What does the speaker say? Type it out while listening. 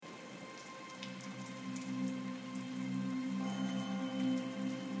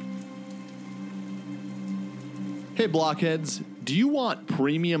Hey blockheads, do you want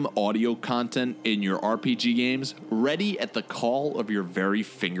premium audio content in your RPG games ready at the call of your very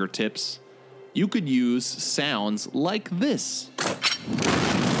fingertips? You could use sounds like this.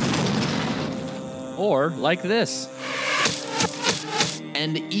 Or like this.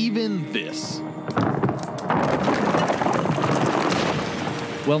 And even this.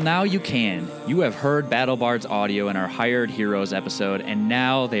 Well, now you can. You have heard BattleBard's audio in our Hired Heroes episode, and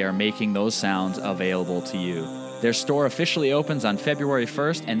now they are making those sounds available to you. Their store officially opens on February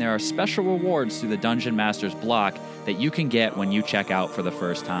 1st, and there are special rewards through the Dungeon Master's block that you can get when you check out for the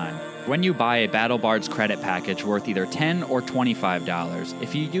first time. When you buy a BattleBard's credit package worth either $10 or $25,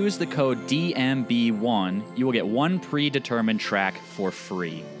 if you use the code DMB1, you will get one predetermined track for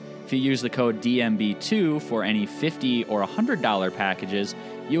free. If you use the code DMB2 for any $50 or $100 packages,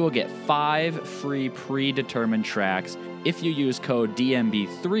 you will get 5 free predetermined tracks. If you use code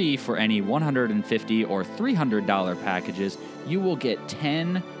DMB3 for any $150 or $300 packages, you will get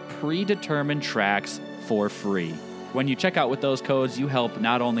 10 predetermined tracks for free. When you check out with those codes, you help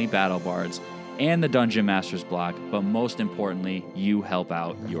not only BattleBards and the Dungeon Master's block, but most importantly, you help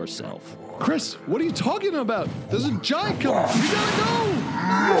out yourself. Chris, what are you talking about? There's a giant coming. We gotta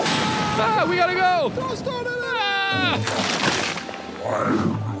go! We gotta go! Don't start it!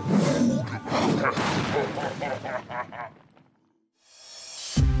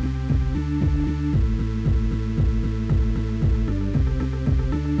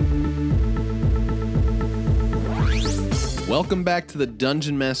 Welcome back to the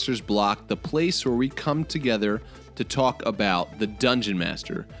Dungeon Master's block, the place where we come together to talk about the Dungeon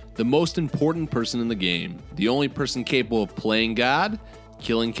Master, the most important person in the game, the only person capable of playing God,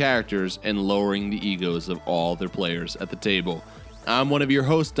 killing characters, and lowering the egos of all their players at the table. I'm one of your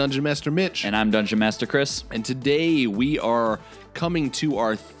hosts, Dungeon Master Mitch. And I'm Dungeon Master Chris. And today we are coming to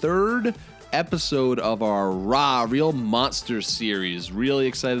our third episode of our Real Monsters series. Really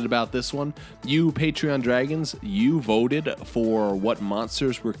excited about this one. You Patreon Dragons, you voted for what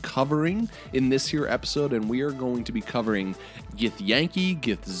monsters we're covering in this here episode, and we are going to be covering Githyanki,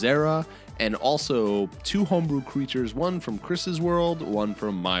 Githzera, and also 2 homebrew creatures, one from Chris's world, one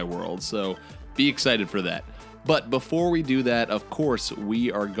from my world. So be excited for that. But before we do that, of course,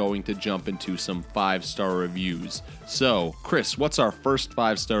 we are going to jump into some 5-star reviews. So, Chris, what's our first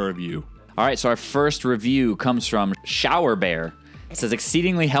 5-star review? All right, so our first review comes from Shower Bear. It says,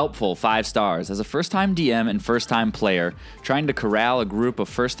 exceedingly helpful, 5 stars. As a first-time DM and first-time player, trying to corral a group of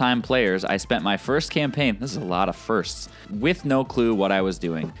first-time players, I spent my first campaign, this is a lot of firsts, with no clue what I was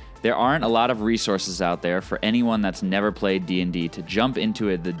doing. There aren't a lot of resources out there for anyone that's never played D&D to jump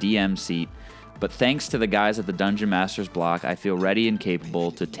into the DM seat, but thanks to the guys at the Dungeon Master's block, I feel ready and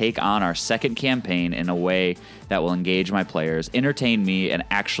capable to take on our second campaign in a way that will engage my players, entertain me, and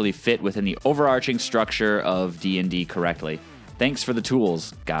actually fit within the overarching structure of D&D correctly. Thanks for the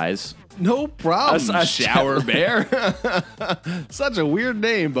tools, guys. No problem, A Shower Bear. Such a weird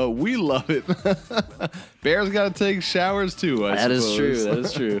name, but we love it. Bears got to take showers too, I suppose. That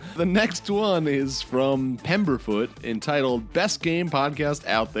is true. The next one is from Pemberfoot, entitled Best Game Podcast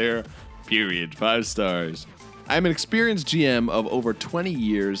Out There, period. 5 stars. I'm an experienced GM of over 20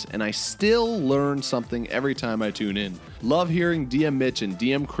 years, and I still learn something every time I tune in. Love hearing DM Mitch and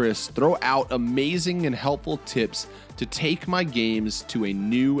DM Chris throw out amazing and helpful tips to take my games to a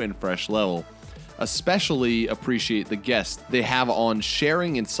new and fresh level. Especially appreciate the guests they have on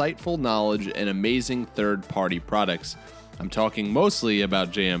sharing insightful knowledge and amazing third-party products. I'm talking mostly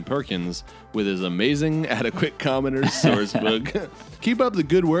about J.M. Perkins with his amazing Adequate Commoners source book. Keep up the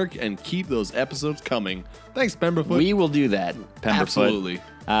good work and keep those episodes coming. Thanks, Pemberfoot. We will do that, Pemberfoot. Absolutely.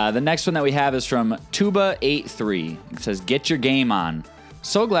 The next one that we have is from Tuba83. It says, get your game on.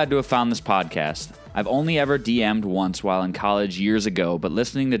 So glad to have found this podcast. I've only ever DM'd once while in college years ago, but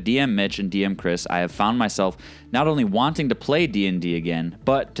listening to DM Mitch and DM Chris, I have found myself not only wanting to play D&D again,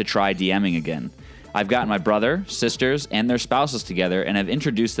 but to try DMing again. I've gotten my brother, sisters, and their spouses together and have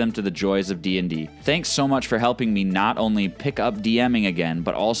introduced them to the joys of D&D. Thanks so much for helping me not only pick up DMing again,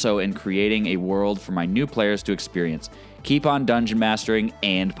 but also in creating a world for my new players to experience. Keep on dungeon mastering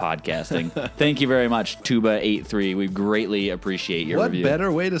and podcasting. Thank you very much, Tuba83. We greatly appreciate your review. What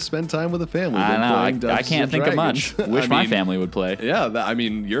better way to spend time with a family I than know. playing Dungeons I can't and think of Dragons? much. Wish my family would play. Yeah,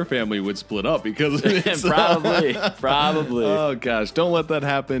 your family would split up because of it. Probably. Oh, gosh. Don't let that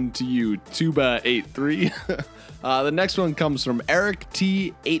happen to you, Tuba83. The next one comes from Eric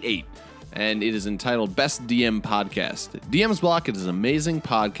T88. And it is entitled Best DM Podcast. DM's Block is an amazing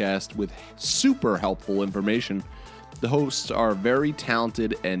podcast with super helpful information. The hosts are very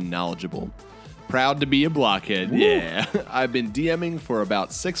talented and knowledgeable. Proud to be a blockhead. Woo. Yeah. I've been DMing for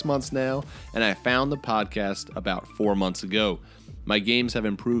about 6 months now, and I found the podcast about 4 months ago. My games have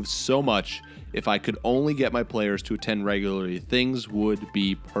improved so much. If I could only get my players to attend regularly, things would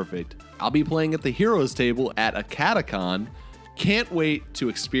be perfect. I'll be playing at the Heroes table at Acadicon. Can't wait to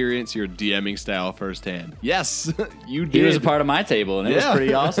experience your DMing style firsthand. Yes, you did. He was a part of my table, and it was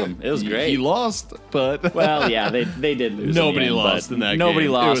pretty awesome. It was great. He lost, but... Well, yeah, they did lose. Nobody in the end, lost in that nobody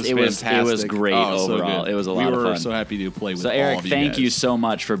game. Lost. It was great So overall. It was a lot of fun. We were so happy to play with all Eric, of you thank guys. you so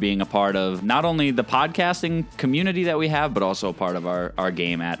much for being a part of not only the podcasting community that we have, but also a part of our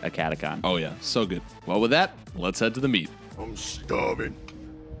game at Acadicon. Oh, yeah. So good. Well, with that, let's head to the meat. I'm starving.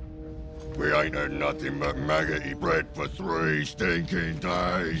 We ain't had nothing but maggoty bread for 3 stinking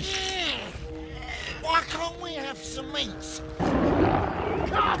days. Why can't we have some meat?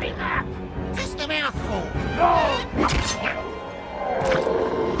 Carve it up! Just a mouthful!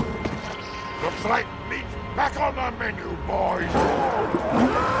 Looks like meat's back on the menu, boys.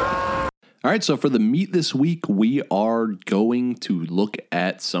 All right, so for the meat this week, we are going to look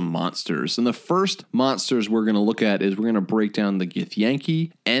at some monsters. And the first monsters we're going to look at is we're going to break down the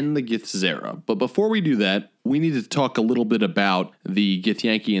Githyanki and the Githzera. But before we do that, we need to talk a little bit about the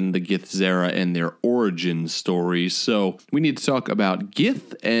Githyanki and the Githzera and their origin stories. So we need to talk about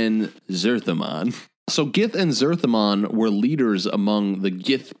Gith and Zerthamon. So Gith and Zerthamon were leaders among the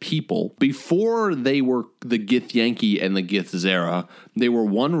Gith people. Before they were the Githyanki and the Githzera, they were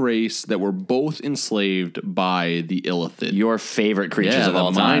one race that were both enslaved by the Illithid. Your favorite creatures of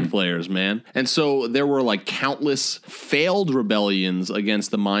all time. Mind Flayers, man. And so there were like countless failed rebellions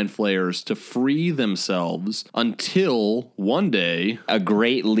against the Mind Flayers to free themselves until one day a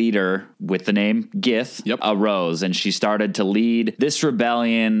great leader with the name Gith arose, and she started to lead this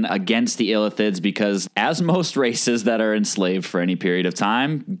rebellion against the Illithids because, as most races that are enslaved for any period of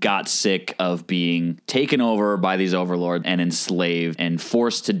time, got sick of being taken over by these overlords and enslaved and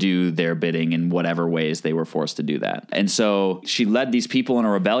forced to do their bidding in whatever ways they were forced to do that. And so she led these people in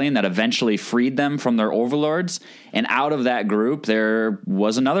a rebellion that eventually freed them from their overlords. And out of that group, there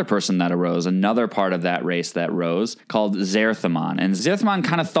was another person that arose, another part of that race that rose, called Zerthamon. And Zerthamon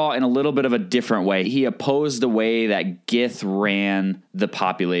kind of thought in a little bit of a different way. He opposed the way that Gith ran the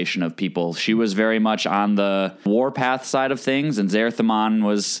population of people. She was very much on the warpath side of things, and Zerthamon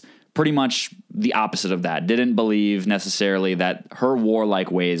was pretty much the opposite of that. Didn't believe necessarily that her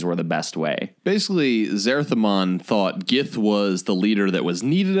warlike ways were the best way. Basically, Zerthamon thought Gith was the leader that was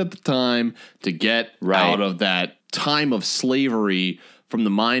needed at the time to get out of that time of slavery from the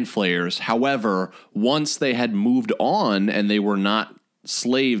Mind Flayers. However, once they had moved on and they were not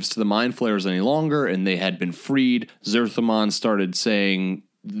slaves to the Mind Flayers any longer and they had been freed, Zerthamon started saying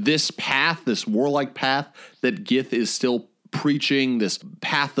this path, this warlike path that Gith is still preaching, this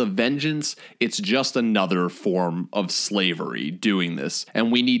path of vengeance, it's just another form of slavery doing this.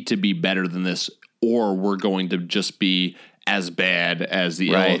 And we need to be better than this, or we're going to just be as bad as the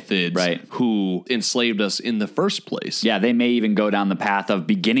Illithids who enslaved us in the first place. Yeah, they may even go down the path of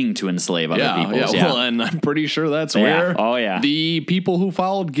beginning to enslave other people. Yeah, well, and I'm pretty sure that's where the people who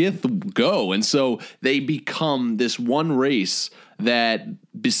followed Gith go. And so they become this one race that,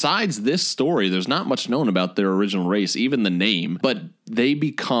 besides this story, there's not much known about their original race, even the name, but they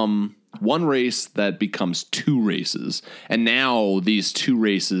become one race that becomes 2 races. And now these 2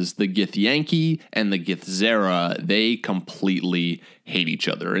 races, the Githyanki and the Githzera, they completely hate each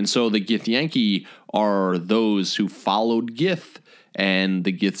other. And so the Githyanki are those who followed Gith, and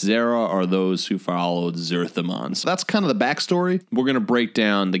the Githzera are those who followed Zerthamon. So that's kind of the backstory. We're going to break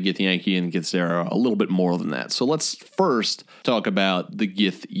down the Githyanki and Githzera a little bit more than that. So let's first talk about the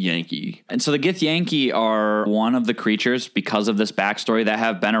Githyanki. And so the Githyanki are one of the creatures, because of this backstory, that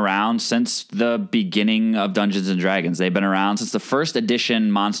have been around since the beginning of Dungeons & Dragons. They've been around since the first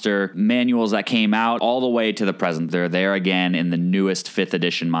edition monster manuals that came out all the way to the present. They're there again in the newest 5th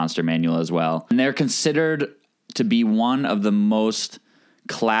edition monster manual as well. And they're considered to be one of the most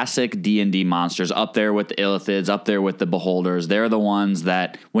classic D&D monsters, up there with the Illithids, up there with the Beholders. They're the ones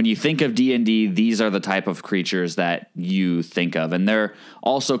that, when you think of D&D, these are the type of creatures that you think of. And they're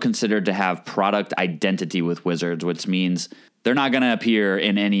also considered to have product identity with Wizards, which means they're not going to appear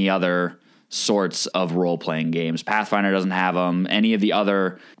in any other sorts of role-playing games. Pathfinder doesn't have them. Any of the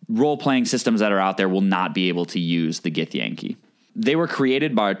other role-playing systems that are out there will not be able to use the Githyanki. They were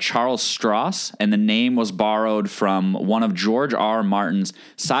created by Charles Stross, and the name was borrowed from one of George R. R. Martin's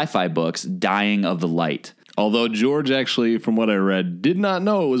sci-fi books, Dying of the Light. Although George actually, from what I read, did not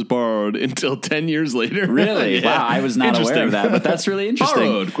know it was borrowed until 10 years later. Really? Yeah. Wow, I was not aware of that, but that's really interesting.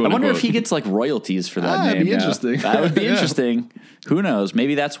 Borrowed, quote, I wonder unquote. if he gets like royalties for that name. That'd be now. interesting. That would be Yeah. interesting. Who knows?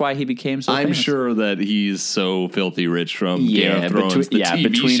 Maybe that's why he became so I'm famous. sure that he's so filthy rich from Game Yeah, of Thrones, between, the TV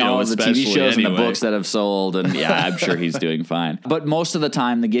between show all of the TV especially, shows and the anyway. books that have sold, and yeah, I'm sure he's doing fine. But most of the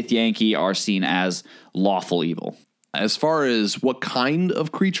time, the Githyanki are seen as lawful evil. As far as what kind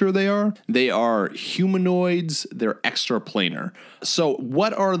of creature they are humanoids, they're extraplanar. So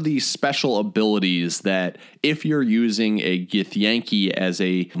what are the special abilities that if you're using a Githyanki as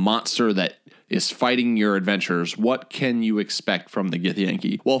a monster that is fighting your adventures, what can you expect from the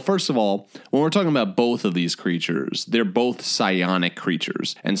Githyanki? Well, first of all, when we're talking about both of these creatures, they're both psionic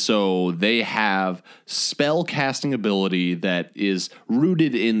creatures. And so they have spell casting ability that is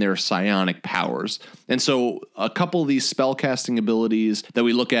rooted in their psionic powers. And so a couple of these spell casting abilities that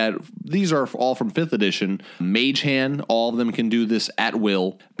we look at, these are all from 5th edition. Mage Hand, all of them can do this at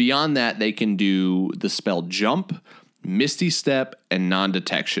will. Beyond that, they can do the spell Jump, Misty Step, and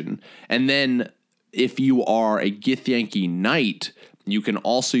Non-Detection. And then if you are a Githyanki Knight, you can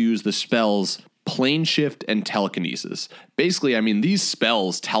also use the spells Plane Shift and Telekinesis. Basically, I mean, these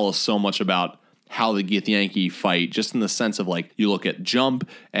spells tell us so much about how the Githyanki fight, just in the sense of like, you look at Jump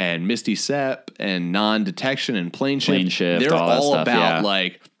and Misty Step and Non-Detection and Plane Shift. They're all that all stuff, about yeah.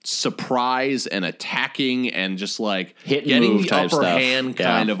 like surprise and attacking and just like Hit and getting move the type upper stuff. hand Yeah.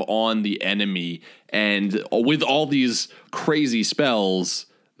 kind of on the enemy. And with all these crazy spells,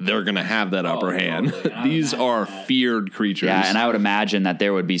 they're going to have that upper hand. These are feared creatures. Yeah, and I would imagine that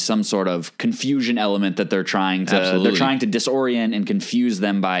there would be some sort of confusion element that they're trying to disorient and confuse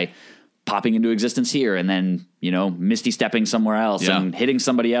them by popping into existence here and then, misty stepping somewhere else and hitting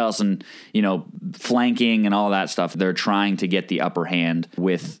somebody else and, flanking and all that stuff. They're trying to get the upper hand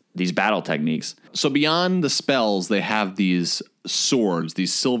with these battle techniques. So beyond the spells, they have these swords,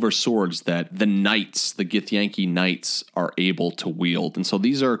 these silver swords that the knights, the Githyanki knights, are able to wield. And so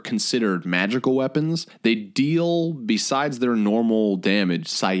these are considered magical weapons. They deal, besides their normal damage,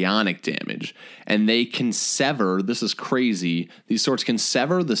 psionic damage. And they can sever, this is crazy, these swords can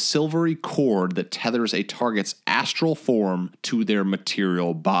sever the silvery cord that tethers a target's astral form to their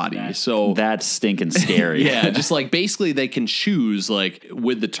material body. So that's stinking scary. yeah, just like basically they can choose like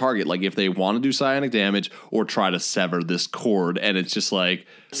with the target, like if they want to do psionic damage or try to sever this cord. And it's just like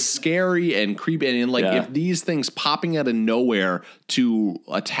scary and creepy. And like if these things popping out of nowhere to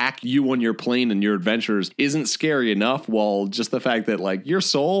attack you on your plane and your adventures isn't scary enough, well, just the fact that like your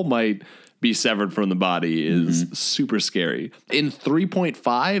soul might be severed from the body is super scary. In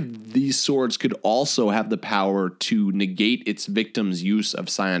 3.5, these swords could also have the power to negate its victim's use of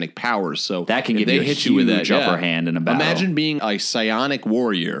psionic powers. So that can if give they you a hit you with that huge upper hand in a battle. Imagine being a psionic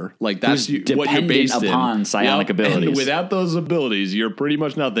warrior. Like that's what you're dependent based upon in. psionic abilities. And without those abilities, you're pretty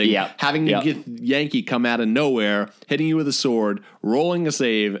much nothing. Yep. Having to get Yankee come out of nowhere, hitting you with a sword, rolling a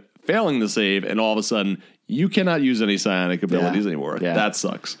save, failing the save, and all of a sudden you cannot use any psionic abilities anymore. Yeah. That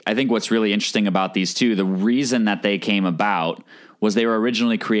sucks. I think what's really interesting about these two, the reason that they came about was they were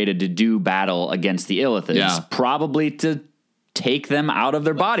originally created to do battle against the Illithids, probably to take them out of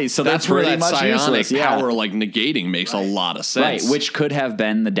their bodies. So that's where pretty that much psionic useless. power, like negating, makes a lot of sense. Right, which could have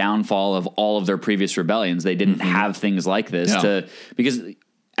been the downfall of all of their previous rebellions. They didn't have things like this because,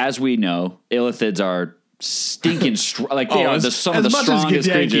 as we know, Illithids are stinking like they are some of the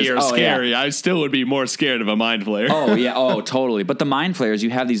strongest creatures. Are scary. I still would be more scared of a mind flayer. Oh yeah, totally. But the mind flayers, you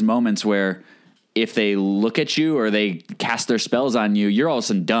have these moments where if they look at you or they cast their spells on you, you're all of a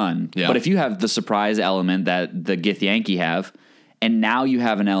sudden done. Yeah. But if you have the surprise element that the Githyanki have, and now you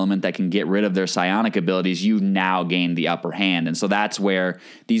have an element that can get rid of their psionic abilities, you now gain the upper hand. And so that's where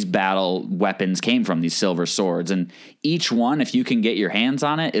these battle weapons came from, these silver swords. And each one, if you can get your hands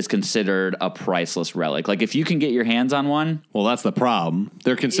on it, is considered a priceless relic. Like if you can get your hands on one. Well, that's the problem.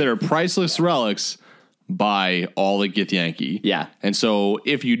 They're considered priceless relics by all the Githyanki. Yeah. And so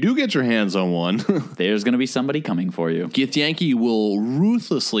if you do get your hands on one, there's going to be somebody coming for you. Githyanki will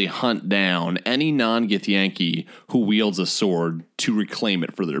ruthlessly hunt down any non-Githyanki who wields a sword to reclaim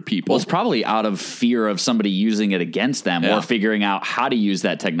it for their people. Well, it's probably out of fear of somebody using it against them or figuring out how to use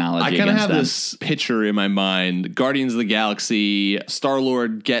that technology I kind of have them. this picture in my mind. Guardians of the Galaxy,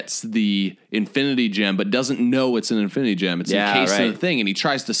 Star-Lord gets the Infinity Gem, but doesn't know it's an Infinity Gem. It's encased in a thing, and he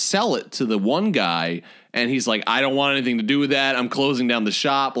tries to sell it to the one guy, and he's like, I don't want anything to do with that. I'm closing down the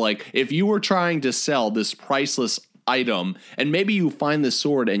shop. Like, if you were trying to sell this priceless item, and maybe you find this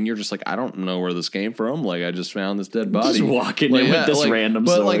sword and you're just like, I don't know where this came from. Like, I just found this dead body. Just walking in with this random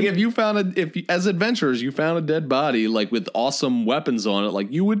sword. But like, if you found as adventurers, you found a dead body like with awesome weapons on it,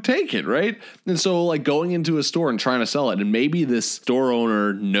 like you would take it, right? And so like going into a store and trying to sell it, and maybe this store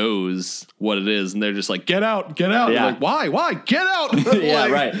owner knows what it is, and they're just like, get out. Yeah. Like, why? Get out. Yeah,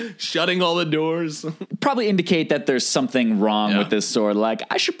 like, right. Shutting all the doors. Probably indicate that there's something wrong with this sword. Like,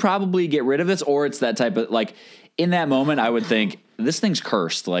 I should probably get rid of this, or it's that type of, like, in that moment, I would think, this thing's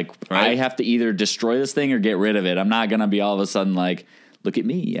cursed. Like, I have to either destroy this thing or get rid of it. I'm not going to be all of a sudden like, look at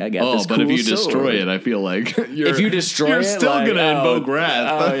me, I got this cool but if you sword. Destroy it, I feel like if you destroy you're it, still like, going to invoke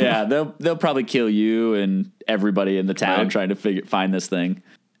wrath. Oh, yeah. They'll probably kill you and everybody in the town trying to find this thing.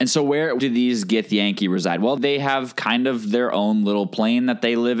 And so where do these Githyanki reside? Well, they have kind of their own little plane that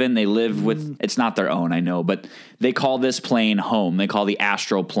they live in. They live with, it's not their own, I know, but they call this plane home. They call the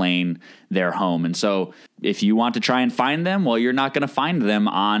astral plane their home. And so if you want to try and find them, well, you're not going to find them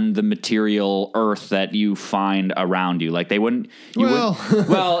on the material earth that you find around you. Like they wouldn't. Well,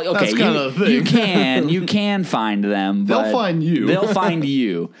 okay, that's kind of the thing. You can find them. They'll but find you. They'll find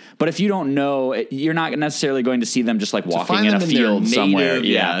you. But if you don't know, you're not necessarily going to see them just like walking in a field somewhere.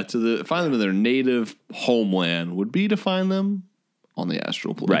 Find them in their native homeland would be to find them on the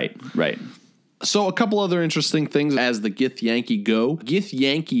astral plane. Right. So a couple other interesting things as the Githyanki go.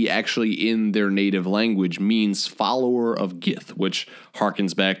 Githyanki actually in their native language means follower of Gith, which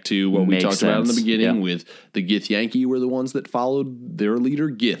harkens back to what we talked about in the beginning with the Githyanki were the ones that followed their leader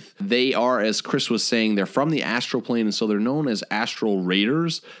Gith. They are, as Chris was saying, they're from the astral plane, and so they're known as astral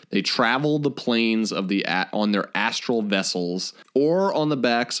raiders. They travel the planes of on their astral vessels or on the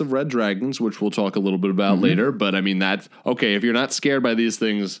backs of red dragons, which we'll talk a little bit about later. But I mean, that's okay. If you're not scared by these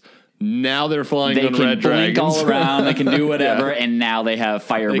things, now they're flying on red dragons. They can blink all around. They can do whatever. And now they have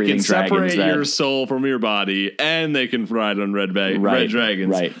fire-breathing dragons. They can separate your soul from your body, and they can ride on red dragons.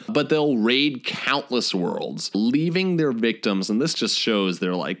 Right. But they'll raid countless worlds, leaving their victims, and this just shows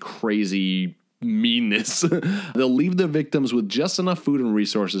their like crazy meanness. They'll leave their victims with just enough food and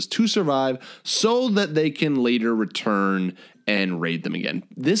resources to survive so that they can later return and raid them again.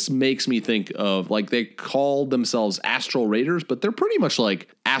 This makes me think of, like, they call themselves astral raiders, but they're pretty much like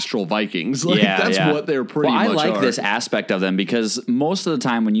astral Vikings. Like, that's what they're pretty much I like are. this aspect of them because most of the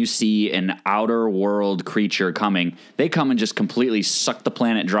time when you see an outer world creature coming, they come and just completely suck the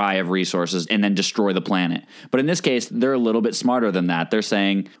planet dry of resources and then destroy the planet. But in this case, they're a little bit smarter than that. They're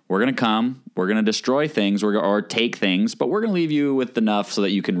saying, we're going to come, we're going to destroy things, or take things, but we're going to leave you with enough so that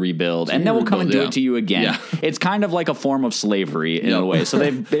you can rebuild. And then we'll come and do it to you again. Yeah. It's kind of like a form of slavery in a way. So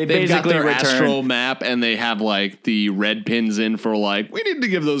they've basically got their returned. astral map, and they have like the red pins in for like, we need to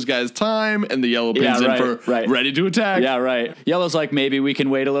give those guys time, and the yellow pins in for ready to attack. Yeah, right. Yellow's like, maybe we can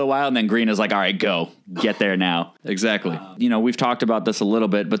wait a little while, and then green is like, all right, go. Get there now. Exactly. We've talked about this a little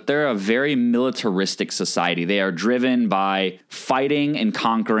bit, but they're a very militaristic society. They are driven by fighting and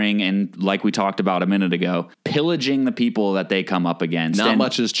conquering and, like we talked about a minute ago, pillaging the people that they come up against. Not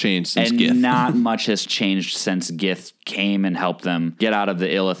much has changed since Gith. Not much has changed since Gith came and helped them get out of the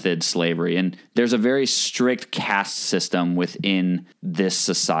Illithid slavery. And there's a very strict caste system within this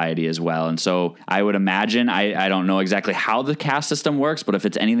society as well. And so I would imagine, I don't know exactly how the caste system works, but if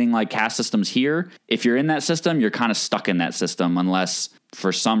it's anything like caste systems here, if you're in that system, you're kind of stuck in that system unless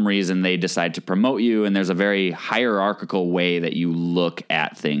for some reason they decide to promote you. And there's a very hierarchical way that you look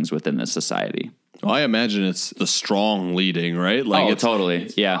at things within this society. Well, I imagine it's the strong leading, right? Like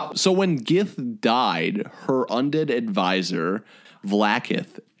totally. Yeah. So when Gith died, her undead advisor,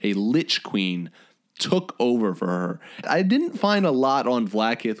 Vlaakith, a Lich Queen, took over for her. I didn't find a lot on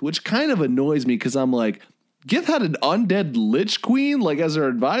Vlaakith, which kind of annoys me because I'm like, Gith had an undead Lich Queen, like, as her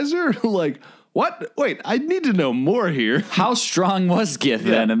advisor? Like, what? Wait, I need to know more here. How strong was Gith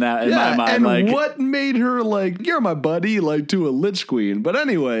then in my mind? And what made her like, you're my buddy, like, to a Lich Queen? But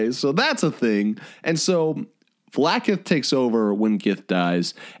anyway, so that's a thing. And so Vlaakith takes over when Gith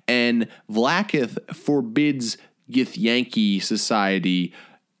dies, and Vlaakith forbids Githyanki society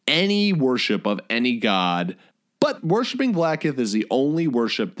any worship of any god. But worshiping Vlaakith is the only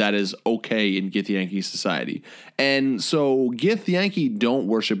worship that is okay in Githyanki society. And so Githyanki don't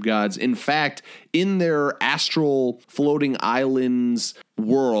worship gods. In fact, in their astral floating islands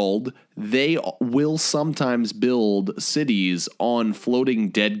world, they will sometimes build cities on floating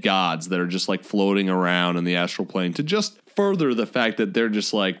dead gods that are just like floating around in the astral plane to just further the fact that they're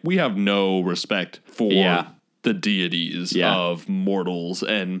just like, we have no respect for the deities of mortals.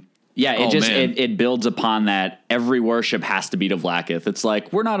 And it builds upon that. Every worship has to be to Vlaakith. It's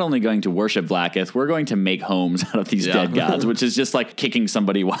like, we're not only going to worship Vlaakith, we're going to make homes out of these dead gods, which is just like kicking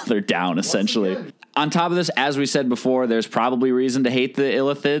somebody while they're down, essentially. On top of this, as we said before, there's probably reason to hate the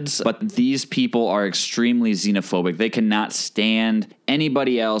Illithids, but these people are extremely xenophobic. They cannot stand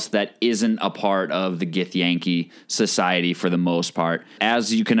anybody else that isn't a part of the Githyanki society for the most part.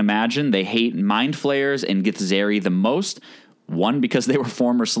 As you can imagine, they hate Mind Flayers and Githzeri the most. One, because they were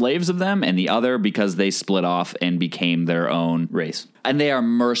former slaves of them, and the other because they split off and became their own race. And they are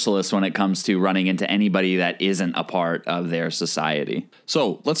merciless when it comes to running into anybody that isn't a part of their society.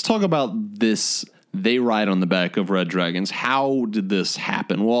 So let's talk about this. They ride on the back of red dragons. How did this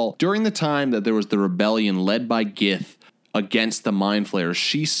happen? Well, during the time that there was the rebellion led by Gith against the Mind Flayers,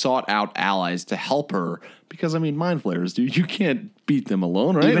 she sought out allies to help her. Because, I mean, Mind Flayers, dude, you can't beat them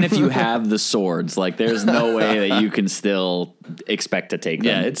alone, right? Even if you have the swords, like, there's no way that you can still expect to take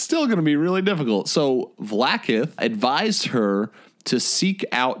them. Yeah, it's still going to be really difficult. So Vlaakith advised her to seek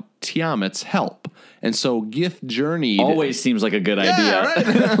out Tiamat's help. And so Gith journeyed. Always seems like a good idea.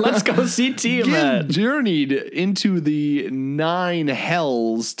 Right? Let's go see Tiamat. Gith journeyed into the 9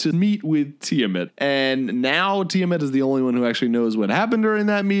 hells to meet with Tiamat. And now Tiamat is the only one who actually knows what happened during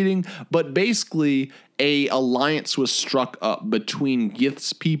that meeting. But basically, a alliance was struck up between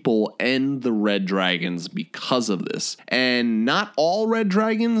Gith's people and the Red Dragons because of this. And not all Red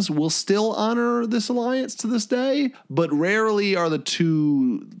Dragons will still honor this alliance to this day, but rarely are the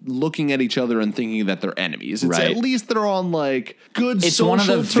two looking at each other and thinking that they're enemies. It's Right. At least they're on like good It's social one of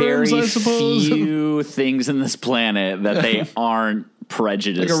the terms, very I suppose. few things in this planet that they aren't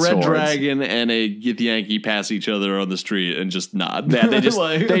prejudiced Like a red towards. dragon and a Githyanki pass each other on the street and just nod. Yeah, they just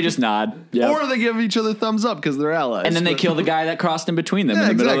Like- they just nod. Yep. Or they give each other thumbs up because they're allies. And then they But- kill the guy that crossed in between them Yeah,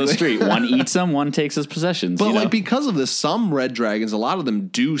 in the middle of the exactly. street. One eats him, one takes his possessions. But you know? like because of this, some red dragons, a lot of them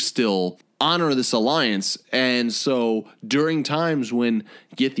do still honor this alliance. And so during times when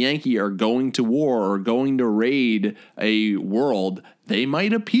Githyanki are going to war or going to raid a world, they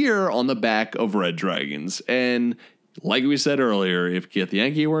might appear on the back of red dragons. And like we said earlier, if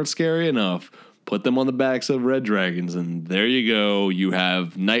Githyanki weren't scary enough, put them on the backs of red dragons, and there you go. You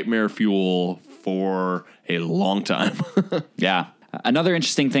have nightmare fuel for a long time. Yeah. Another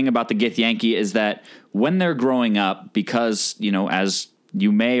interesting thing about the Githyanki is that when they're growing up, because, you know, as you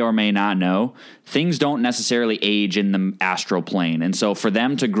may or may not know, things don't necessarily age in the astral plane. And so for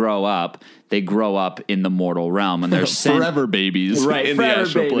them to grow up, they grow up in the mortal realm. And they're sent, Forever babies right, in forever the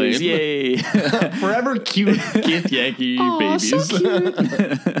astral babies. plane. Yay. Forever cute Githyanki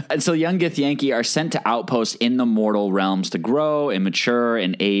babies. And so young Githyanki are sent to outposts in the mortal realms to grow and mature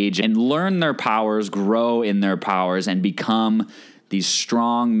and age and learn their powers, grow in their powers, and become these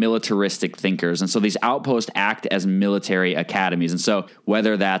strong militaristic thinkers. And so these outposts act as military academies. And so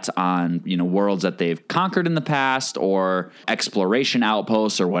whether that's on, you know, worlds that they've conquered in the past or exploration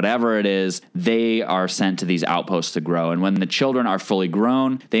outposts or whatever it is, they are sent to these outposts to grow. And when the children are fully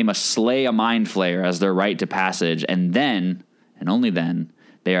grown, they must slay a Mind Flayer as their rite to passage. And then, and only then,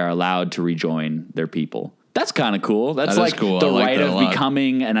 they are allowed to rejoin their people. That's kind of cool. That's That is like cool. the I like rite that a of lot.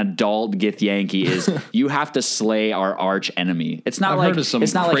 becoming an adult Githyanki is you have to slay our arch enemy. It's not I've like heard of some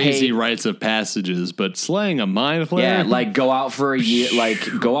it's not crazy like, hey, rites of passages, but slaying a Mind Flayer? yeah, like go out for a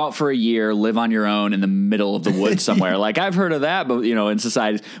year, live on your own in the middle of the woods somewhere. Like I've heard of that, but you know, in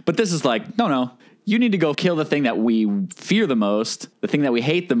societies. But this is like, no. You need to go kill the thing that we fear the most, the thing that we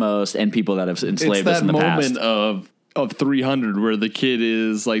hate the most, and people that have enslaved us in the past. It's that moment of 300 where the kid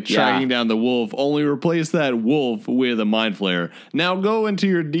is like tracking down the wolf, only replace that wolf with a Mind Flayer. Now go into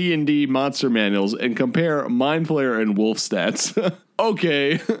your D&D monster manuals and compare Mind Flayer and wolf stats.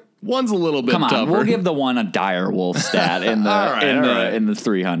 Okay. One's a little bit Come on, tougher. we'll give the one a dire wolf stat in the All right. in the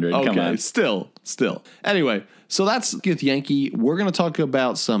 300. Okay, Come on. still. Anyway, so that's Githyanki. We're going to talk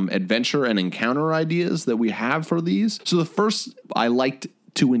about some adventure and encounter ideas that we have for these. So the first, I liked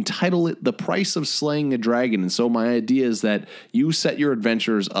to entitle it The Price of Slaying a Dragon. And so my idea is that you set your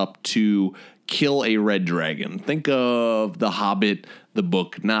adventures up to kill a red dragon. Think of The Hobbit, the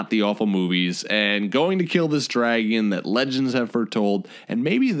book, not the awful movies, and going to kill this dragon that legends have foretold. And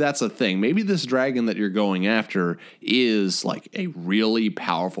maybe that's a thing. Maybe this dragon that you're going after is like a really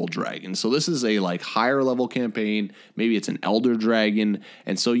powerful dragon. So this is a like higher level campaign. Maybe it's an elder dragon.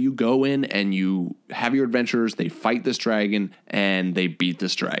 And so you go in and you have your adventures. They fight this dragon and they beat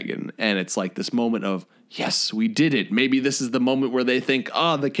this dragon. And it's like this moment of, yes, we did it. Maybe this is the moment where they think,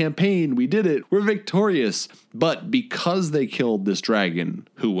 the campaign, we did it. We're victorious. But because they killed this dragon,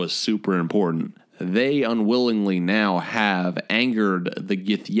 who was super important, they unwillingly now have angered the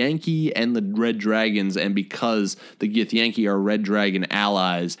Githyanki and the Red Dragons. And because the Githyanki are Red Dragon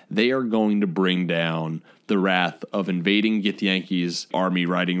allies, they are going to bring down the wrath of invading Githyanki's army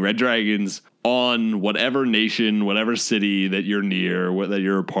riding red dragons on whatever nation, whatever city that you're near, that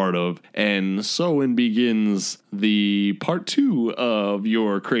you're a part of. And so begins the part 2 of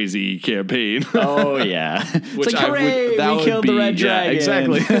your crazy campaign. Oh, yeah. Which it's like, hooray, we killed the red dragon.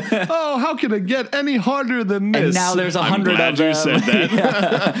 Exactly. Oh, how can it get any harder than this? And now there's 100 of them. You said that.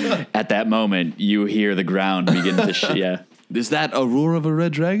 Yeah. At that moment, you hear the ground begin to yeah. Is that a roar of a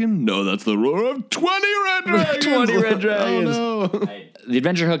red dragon? No, that's the roar of 20 red dragons. 20 red dragons. Oh, no. The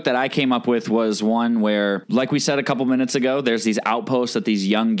adventure hook that I came up with was one where, like we said a couple minutes ago, there's these outposts that these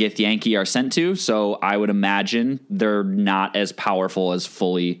young Githyanki are sent to. So I would imagine they're not as powerful as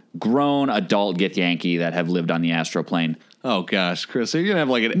fully grown adult Githyanki that have lived on the astral plane. Oh gosh, Chris, are you gonna have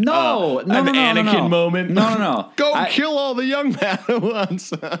like an Anakin moment? No. Go kill all the young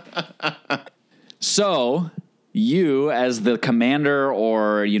Padawans. So you, as the commander,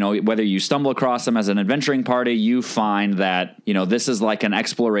 or, you know, whether you stumble across them as an adventuring party, you find that, you know, this is like an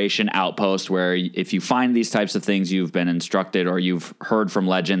exploration outpost where if you find these types of things, you've been instructed or you've heard from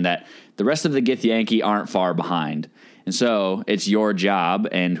legend that the rest of the Githyanki aren't far behind. And so it's your job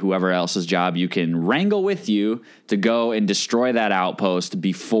and whoever else's job you can wrangle with you to go and destroy that outpost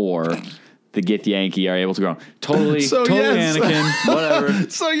before the Githyanki are able to grow. Totally, so yes. Anakin, whatever.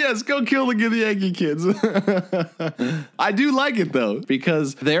 So yes, go kill the Githyanki kids. I do like it though,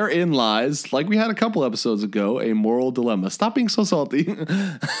 because therein lies, like we had a couple episodes ago, a moral dilemma. Stop being so salty.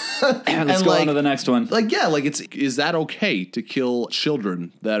 Let's go on to the next one. Like, yeah, like is that okay to kill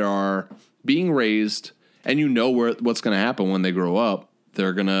children that are being raised and you know what's going to happen when they grow up?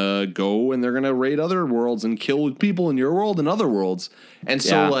 They're going to go and they're going to raid other worlds and kill people in your world and other worlds. And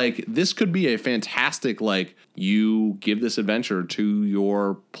so, like, this could be a fantastic, like, you give this adventure to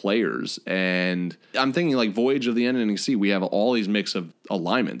your players. And I'm thinking, like, Voyage of the Unending Sea, we have all these mix of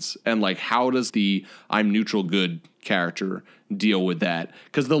alignments. And, like, how does the I'm neutral good character deal with that?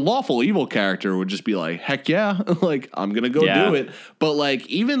 Because the lawful evil character would just be like, heck yeah, like, I'm going to go do it. But, like,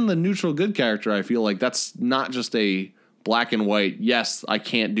 even the neutral good character, I feel like that's not just a black and white, yes, I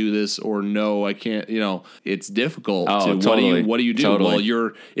can't do this, or no, I can't, you know, it's difficult. Totally. What do you do? Totally.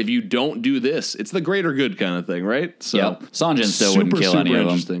 Well, if you don't do this, it's the greater good kind of thing, right? So Sanjin still wouldn't kill any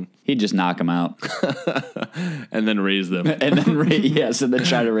of them. He'd just knock them out. And then raise them. And then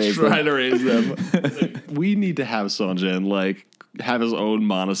try to raise them. We need to have Sanjin, like, have his own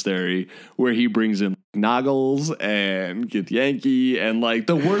monastery where he brings in Noggles and Githyanki and, like,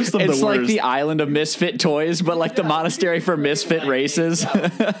 the worst of the worst. It's like the island of misfit toys, but like the monastery for misfit races.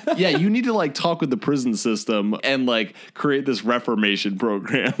 Yeah, you need to, like, talk with the prison system and, like, create this reformation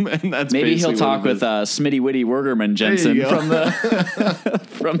program. And that's maybe he'll talk with Smitty Witty Wergerman Jensen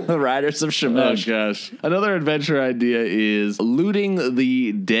from the Riders of Shemesh. Oh gosh. Another adventure idea is looting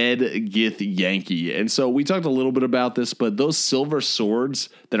the dead Githyanki. And so we talked a little bit about this, but those silver swords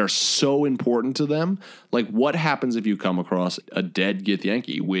that are so important to them, like, what happens if you come across a dead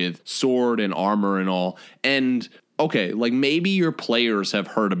Githyanki with sword and armor and all? And okay, like, maybe your players have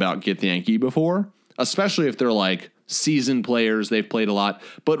heard about Githyanki before, especially if they're like seasoned players, they've played a lot.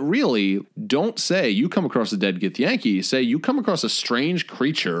 But really, don't say you come across a dead Githyanki. Say you come across a strange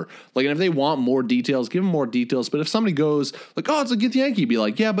creature. Like, and if they want more details, give them more details. But if somebody goes like, "Oh, it's a Githyanki," be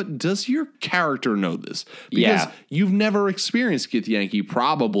like, "Yeah, but does your character know this?" Because you've never experienced Githyanki,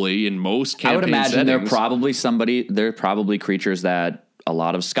 probably in most campaign I would imagine settings. they're probably creatures that a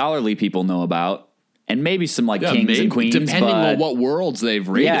lot of scholarly people know about. And maybe some kings and queens, depending on what worlds they've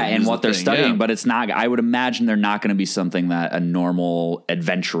raided. Yeah, and what they're studying. Yeah. But it's not. I would imagine they're not going to be something that a normal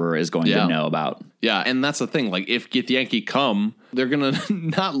adventurer is going to know about. Yeah, and that's the thing. Like, if Githyanki come, they're going to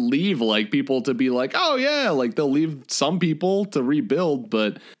not leave, like, people to be like, oh, yeah, like, they'll leave some people to rebuild.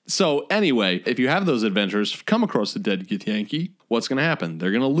 But so anyway, if you have those adventures, come across the dead Githyanki, what's going to happen?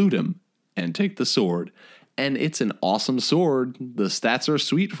 They're going to loot him and take the sword. And it's an awesome sword. The stats are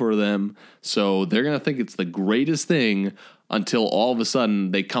sweet for them. So they're going to think it's the greatest thing until all of a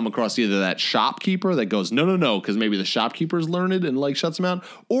sudden they come across either that shopkeeper that goes, no, because maybe the shopkeeper's learned and, like, shuts them out.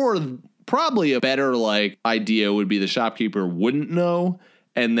 Or probably a better, like, idea would be the shopkeeper wouldn't know.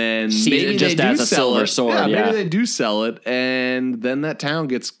 And then maybe just they do as a sell silver it. sword. Yeah, maybe they do sell it, and then that town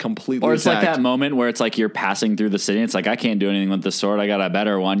gets completely Or it's attacked. like that moment where it's like you're passing through the city. And it's like, I can't do anything with this sword. I got a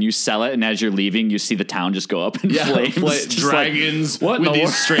better one. You sell it, and as you're leaving, you see the town just go up in flames. Dragons like, with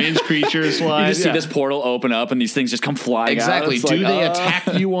these strange creatures flying. You just see this portal open up, and these things just come flying out. Exactly. Do they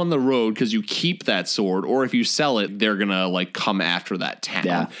attack you on the road because you keep that sword, or if you sell it, they're gonna, like, come after that town?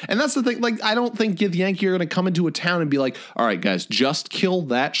 Yeah. And that's the thing. Like, I don't think Githyanki are gonna come into a town and be like, all right, guys, just kill kill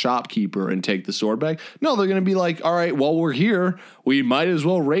that shopkeeper and take the sword back. No, they're going to be like, all right, while we're here, we might as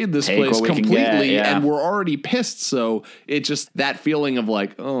well raid this place completely, and we're already pissed. So it's just that feeling of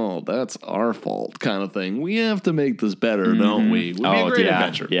like, oh, that's our fault kind of thing. We have to make this better, don't we? Would be a great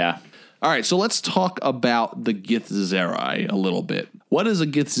adventure. Yeah. All right, so let's talk about the Githzerai a little bit. What is a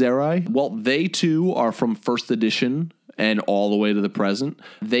Githzerai? Well, they too are from first edition and all the way to the present.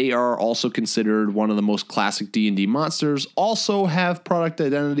 They are also considered one of the most classic D&D monsters, also have product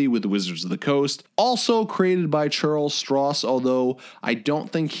identity with Wizards of the Coast, also created by Charles Stross, although I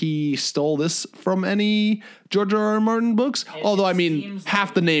don't think he stole this from any George R. R. Martin books, although, I mean,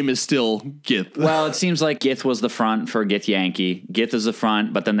 half the name is still Gith. Well, it seems like Gith was the front for Githyanki. Gith is the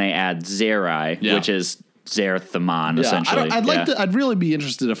front, but then they add Zerai, which is Zerthamon, essentially. I'd really be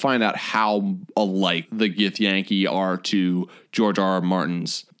interested to find out how alike the Githyanki are to George R. R.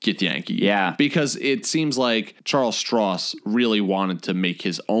 Martin's Githyanki. Yeah. Because it seems like Charles Stross really wanted to make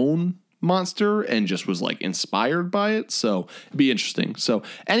his own monster and just was like inspired by it. So it'd be interesting. So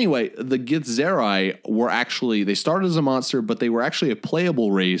anyway, the Githzerai were actually, they started as a monster, but they were actually a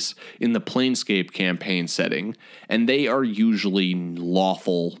playable race in the Planescape campaign setting. And they are usually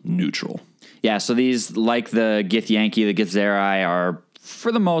lawful neutral. Yeah, so these, like the Githyanki, the Githzerai, are,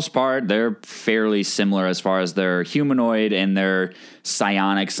 for the most part, they're fairly similar as far as their humanoid and their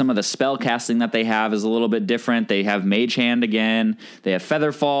psionic. Some of the spell casting that they have is a little bit different. They have Mage Hand again. They have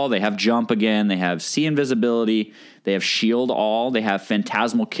Featherfall. They have Jump again. They have See Invisibility. They have Shield All. They have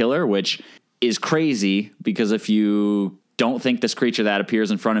Phantasmal Killer, which is crazy because if you don't think this creature that appears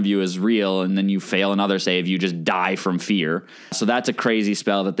in front of you is real, and then you fail another save, you just die from fear. So that's a crazy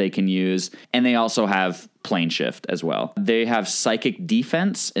spell that they can use. And they also have Plane Shift as well. They have Psychic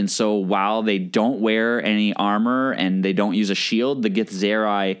Defense, and so while they don't wear any armor and they don't use a shield, the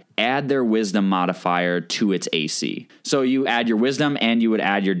Githzerai add their Wisdom modifier to its AC. So you add your Wisdom and you would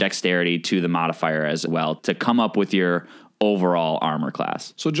add your Dexterity to the modifier as well to come up with your overall armor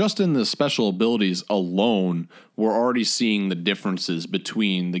class. So just in the special abilities alone, we're already seeing the differences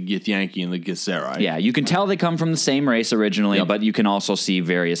between the Githyanki and the Githzerai. Yeah, you can tell they come from the same race originally, but you can also see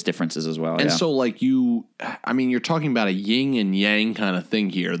various differences as well. And so like you're talking about a yin and yang kind of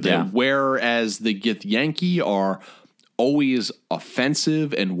thing here. Whereas the Githyanki are always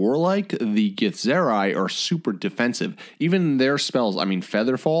offensive and warlike, the Githzerai are super defensive. Even their spells, I mean,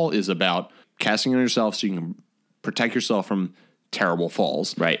 Featherfall is about casting on yourself so you can protect yourself from terrible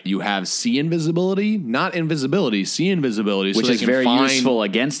falls. Right. You have See Invisibility, not invisibility, See Invisibility. Which is very useful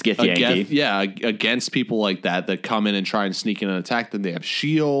against Githyanki. Against people like that come in and try and sneak in and attack them. They have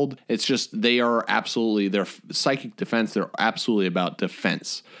Shield. It's just, they are absolutely, their psychic defense, they're absolutely about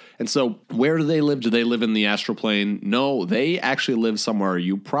defense. And so where do they live? Do they live in the astral plane? No, they actually live somewhere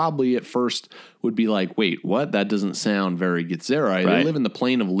you probably at first would be like, wait, what? That doesn't sound very Githzerai. Right. They live in the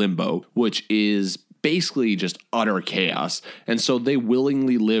plane of Limbo, which is basically just utter chaos. And so they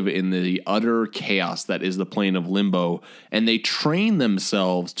willingly live in the utter chaos that is the plane of Limbo, and they train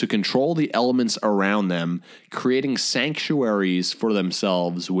themselves to control the elements around them, creating sanctuaries for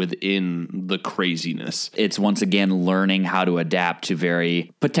themselves within the craziness. It's once again learning how to adapt to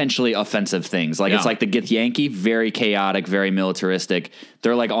very potentially offensive things. Like it's like the Githyanki, very chaotic, very militaristic.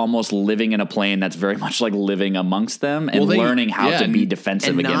 They're like almost living in a plane that's very much like living amongst them and learning how to be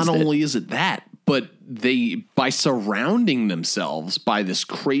defensive against it. And not only is it that, but they, by surrounding themselves by this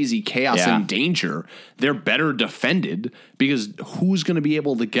crazy chaos and danger, they're better defended because who's going to be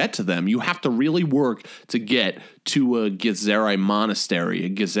able to get to them? You have to really work to get to a Githzerai monastery, a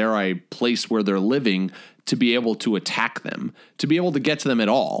Githzerai place where they're living, to be able to attack them, to be able to get to them at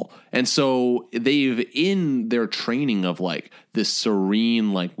all. And so they've, in their training of like this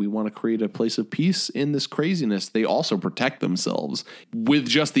serene, like we want to create a place of peace in this craziness, they also protect themselves with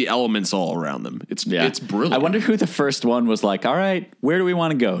just the elements all around them. It's brilliant. I wonder who the first one was like, all right, where do we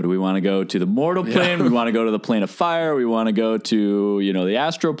want to go? Do we want to go to the mortal plane? We want to go to the plane of fire? We want to go to, the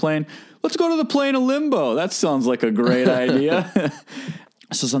astral plane? Let's go to the plane of Limbo. That sounds like a great idea.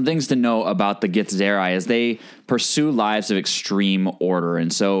 So some things to know about the Githzerai is they pursue lives of extreme order.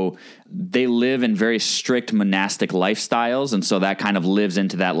 And so they live in very strict monastic lifestyles. And so that kind of lives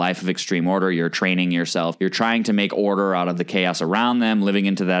into that life of extreme order. You're training yourself. You're trying to make order out of the chaos around them, living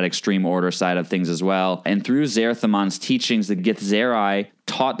into that extreme order side of things as well. And through Zerthamon's teachings, the Githzerai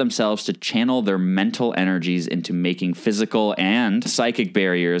taught themselves to channel their mental energies into making physical and psychic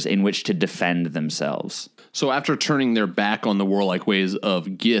barriers in which to defend themselves. So after turning their back on the warlike ways of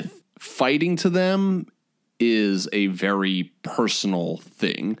Gith, fighting to them is a very personal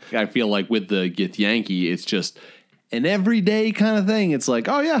thing. I feel like with the Githyanki, it's just an everyday kind of thing. It's like,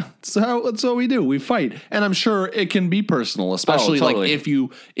 oh yeah, that's what we do. We fight. And I'm sure it can be personal, especially totally. like if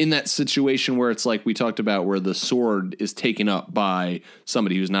you in that situation where it's like we talked about where the sword is taken up by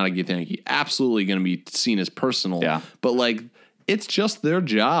somebody who's not a Githyanki, absolutely going to be seen as personal. Yeah. But like it's just their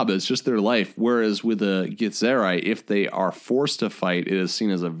job. It's just their life. Whereas with a Githzerai, if they are forced to fight, it is seen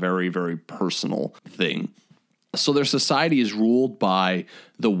as a very, very personal thing. So their society is ruled by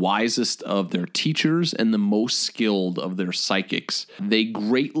the wisest of their teachers and the most skilled of their psychics. They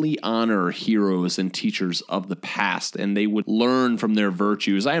greatly honor heroes and teachers of the past, and they would learn from their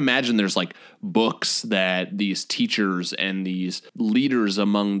virtues. I imagine there's like books that these teachers and these leaders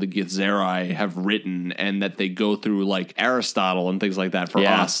among the Githzerai have written, and that they go through like Aristotle and things like that for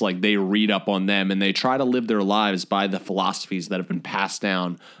us. Like they read up on them, and they try to live their lives by the philosophies that have been passed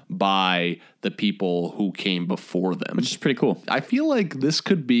down by the people who came before them. Which is pretty cool. I feel like this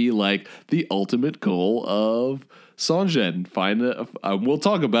could be like the ultimate goal of Sangen. We'll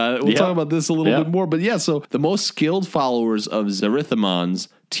talk about it. We'll talk about this a little bit more. But yeah, so the most skilled followers of Zerithamon's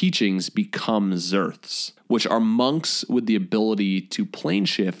teachings become Zerths, which are monks with the ability to plane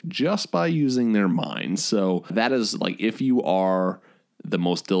shift just by using their minds. So that is like if you are the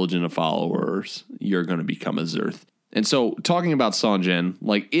most diligent of followers, you're going to become a Zerth. And so talking about Sangen,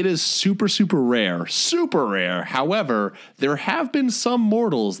 like it is super, super rare. However, there have been some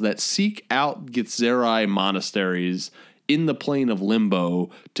mortals that seek out Githzerai monasteries in the plane of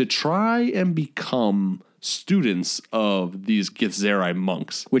Limbo to try and become students of these Githzerai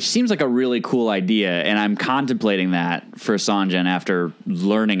monks. Which seems like a really cool idea, and I'm contemplating that for Sangen after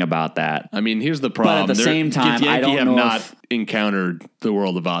learning about that. I mean, here's the problem. But at the same time, I don't have know not if encountered the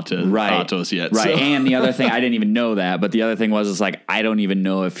world of Atos yet. Right, So. and the other thing, I didn't even know that, but the other thing was like, I don't even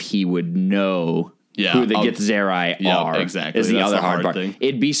know if he would know who the Githzerai are. Exactly. Is the That's other the hard part. thing.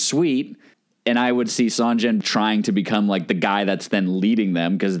 It'd be sweet. And I would see Sangen trying to become like the guy that's then leading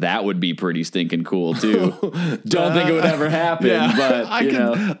them, because that would be pretty stinking cool too. Don't think it would ever happen, but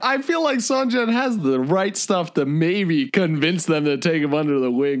I feel like Sangen has the right stuff to maybe convince them to take him under the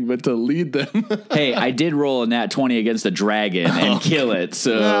wing, but to lead them. Hey, I did roll a nat 20 against a dragon and kill it,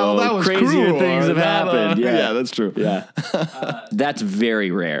 so well, that was crazier cruel, things have happened. Yeah, that's true. Yeah, that's very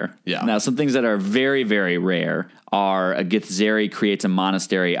rare. Yeah. Now, some things that are very, very rare are a Githzeri creates a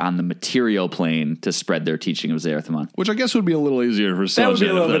monastery on the material plane to spread their teaching of Zerithamon. Which I guess would be a little easier for Sangen. That would be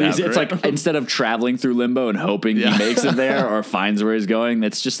a little if bit easier. It's happened, like instead of traveling through Limbo and hoping he makes it there or finds where he's going,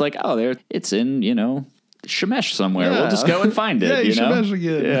 it's just like, oh, it's in, Shemesh somewhere. Yeah. We'll just go and find it. Yeah, Shemesh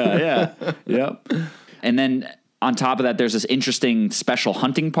again. Yeah. Yep. And then on top of that, there's this interesting special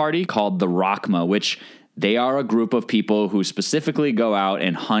hunting party called the Rachma, which they are a group of people who specifically go out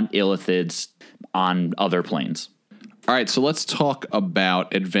and hunt illithids on other planes. All right, so let's talk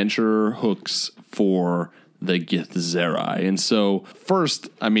about adventure hooks for the Githzerai. And so first,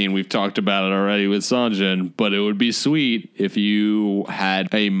 I mean, we've talked about it already with Sangen, but it would be sweet if you had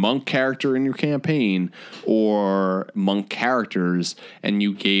a monk character in your campaign or monk characters and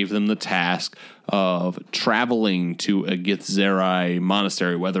you gave them the task of traveling to a Githzerai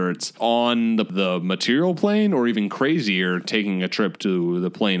monastery, whether it's on the material plane or even crazier, taking a trip to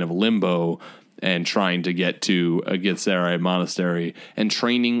the plane of Limbo and trying to get to a Githzerai monastery and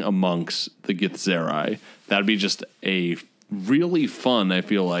training amongst the Githzerai. That'd be just a really fun, I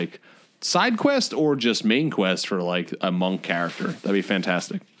feel like, side quest or just main quest for like a monk character. That'd be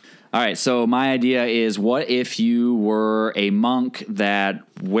fantastic. All right, so my idea is, what if you were a monk that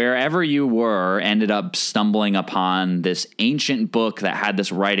wherever you were ended up stumbling upon this ancient book that had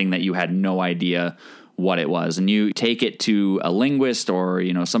this writing that you had no idea what it was, and you take it to a linguist or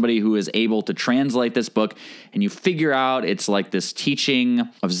somebody who is able to translate this book, and you figure out it's like this teaching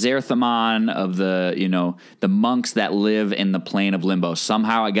of Zerithamon, of the monks that live in the plane of Limbo.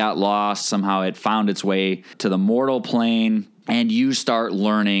 Somehow it got lost, somehow it found its way to the mortal plane, and you start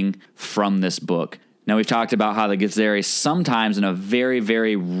learning from this book. Now, we've talked about how the Githzeri sometimes, in a very,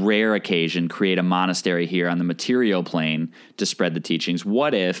 very rare occasion, create a monastery here on the material plane to spread the teachings.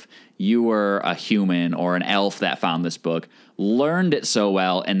 What if you were a human or an elf that found this book, learned it so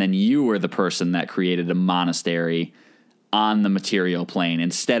well, and then you were the person that created a monastery on the material plane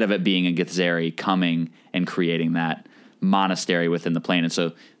instead of it being a Githzeri coming and creating that monastery within the plane? And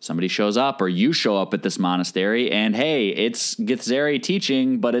so somebody shows up, or you show up at this monastery, and hey, it's Githzeri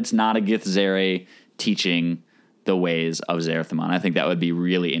teaching, but it's not a Githzeri teaching the ways of Zerithamon. I think that would be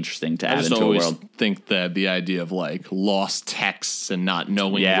really interesting to add into a world. I just always think that the idea of like lost texts and not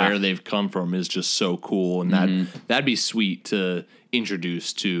knowing where they've come from is just so cool, and that'd be sweet to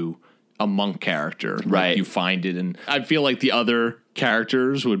introduce to a monk character. Right. Like you find it, and I feel like the other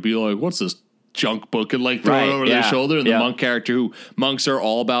characters would be like, what's this junk book and like throw it over their shoulder. And the monk character, who monks are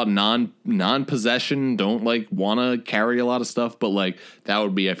all about non-possession, don't like want to carry a lot of stuff, but like that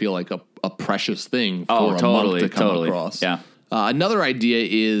would be, I feel like a precious thing for a monk to come across. Yeah. Another idea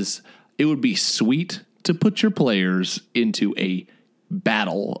is it would be sweet to put your players into a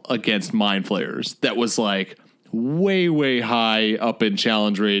battle against mind flayers that was like way, way high up in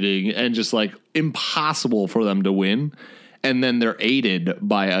challenge rating and just like impossible for them to win. And then they're aided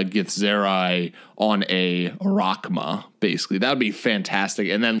by a Githzerai on a Rakma, basically. That would be fantastic.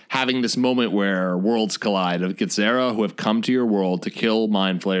 And then having this moment where worlds collide of Githzerai who have come to your world to kill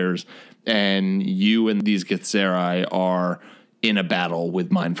mind flayers, and you and these Githzerai are in a battle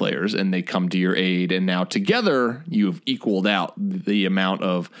with mind flayers, and they come to your aid, and now together you've equaled out the amount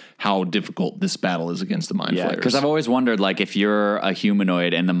of how difficult this battle is against the mind flayers. Because I've always wondered, like, if you're a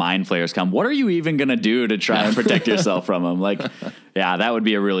humanoid and the mind flayers come, what are you even going to do to try and protect yourself from them? Like, yeah, that would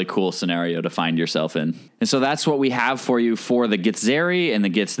be a really cool scenario to find yourself in. And so that's what we have for you for the Githzeri and the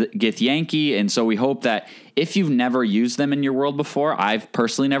Githyanki. And so we hope that if you've never used them in your world before, I've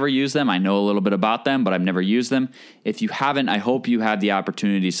personally never used them. I know a little bit about them, but I've never used them. If you haven't, I hope you have the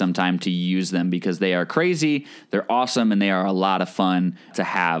opportunity sometime to use them, because they are crazy, they're awesome, and they are a lot of fun to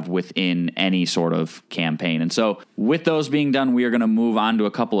have within any sort of campaign. And so with those being done, we are going to move on to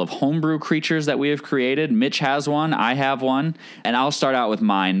a couple of homebrew creatures that we have created. Mitch has one, I have one, and I'll start out with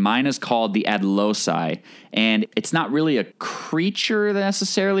mine. Mine is called the Adlosai, and it's not really a creature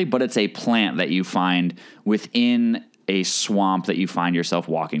necessarily, but it's a plant that you find within a swamp that you find yourself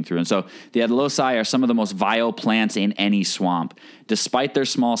walking through. And so the Adlosai are some of the most vile plants in any swamp. Despite their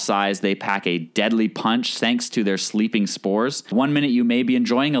small size, they pack a deadly punch thanks to their sleeping spores. One minute you may be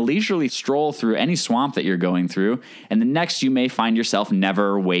enjoying a leisurely stroll through any swamp that you're going through, and the next you may find yourself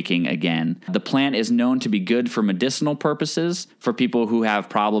never waking again. The plant is known to be good for medicinal purposes. For people who have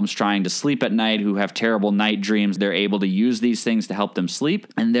problems trying to sleep at night, who have terrible night dreams, they're able to use these things to help them sleep.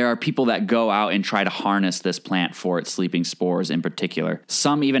 And there are people that go out and try to harness this plant for its sleeping spores in particular.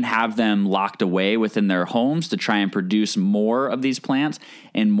 Some even have them locked away within their homes to try and produce more of these plants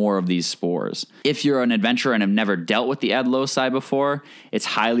and more of these spores. If you're an adventurer and have never dealt with the Adlosai before, it's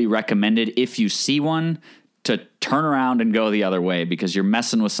highly recommended, if you see one, to turn around and go the other way, because you're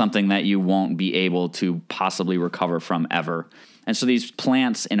messing with something that you won't be able to possibly recover from ever. And so these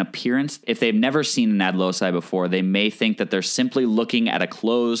plants, in appearance, if they've never seen an Adlosai before, they may think that they're simply looking at a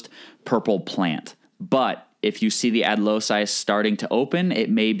closed purple plant. But if you see the Adlosai starting to open, it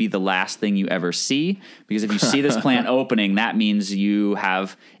may be the last thing you ever see, because if you see this plant opening, that means if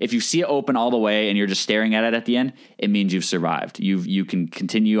you see it open all the way and you're just staring at it at the end, it means you've survived. You can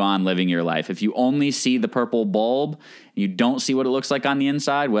continue on living your life. If you only see the purple bulb, and you don't see what it looks like on the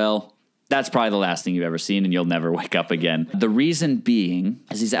inside, well, that's probably the last thing you've ever seen, and you'll never wake up again. The reason being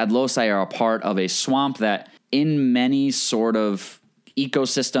is these Adlosai are a part of a swamp that, in many sort of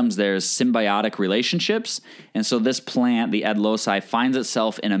ecosystems, there's symbiotic relationships. And so this plant, the Adlosai, finds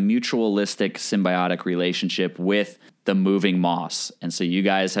itself in a mutualistic symbiotic relationship with the moving moss. And so you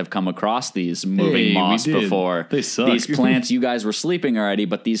guys have come across these moving moss before. They suck. These plants, you guys were sleeping already,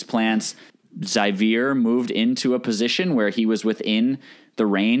 but these plants, Zyvir moved into a position where he was within the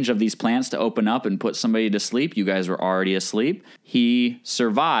range of these plants to open up and put somebody to sleep. You guys were already asleep. He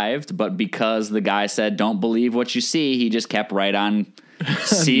survived, but because the guy said, don't believe what you see, he just kept right on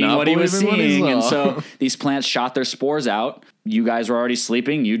seeing what he was seeing. And so these plants shot their spores out. You guys were already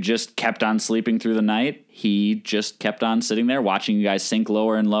sleeping. You just kept on sleeping through the night. He just kept on sitting there watching you guys sink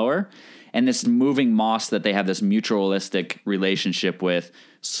lower and lower. And this moving moss that they have this mutualistic relationship with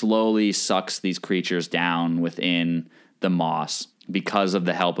slowly sucks these creatures down within the moss because of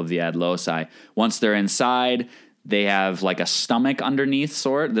the help of the Adlosai. Once they're inside, they have like a stomach underneath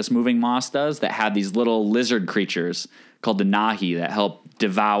this moving moss does, that have these little lizard creatures called the Nahi that help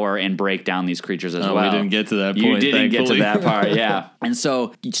devour and break down these creatures as well. We didn't get to that point. You didn't thankfully. get to that part, yeah. And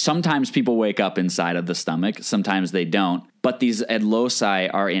so sometimes people wake up inside of the stomach, sometimes they don't. But these Adlosai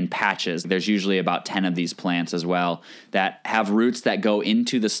are in patches. There's usually about 10 of these plants as well that have roots that go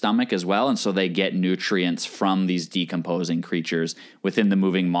into the stomach as well. And so they get nutrients from these decomposing creatures within the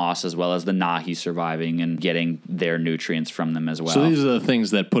moving moss, as well as the Nahi surviving and getting their nutrients from them as well. So these are the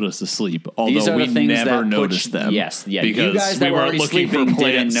things that put us to sleep, although these are we the things never that noticed them. Yes, yeah. Because you guys that we were already looking sleeping for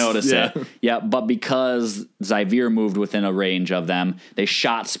plants. didn't notice it. Yeah, but because Zyvir moved within a range of them, they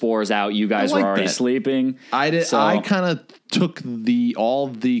shot spores out. You guys were already sleeping. I kind of took all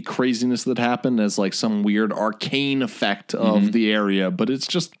the craziness that happened as like some weird arcane effect of the area, but it's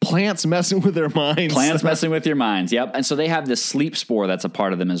just plants messing with their minds. Plants messing with your minds, yep. And so they have this sleep spore that's a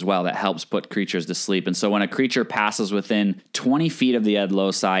part of them as well that helps put creatures to sleep. And so when a creature passes within 20 feet of the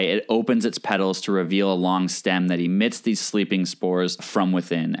Adlosi, it opens its petals to reveal a long stem that emits these sleeping spores from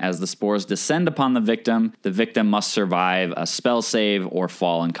within. As the spores descend upon the victim must survive a spell save or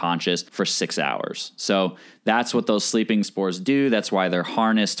fall unconscious for 6 hours. So that's what those sleeping spores do. That's why they're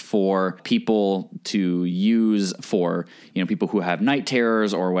harnessed for people to use for, people who have night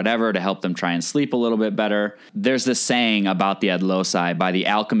terrors or whatever to help them try and sleep a little bit better. There's this saying about the Adlosi by the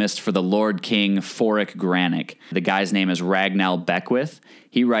alchemist for the Lord King Foric Granic. The guy's name is Ragnall Beckwith.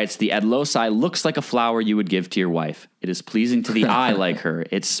 He writes, "The Adlosi looks like a flower you would give to your wife. It is pleasing to the eye like her.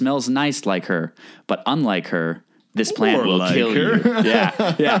 It smells nice like her. But unlike her, this plant will kill you."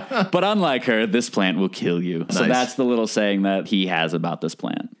 Yeah. But unlike her, this plant will kill you. Nice. So that's the little saying that he has about this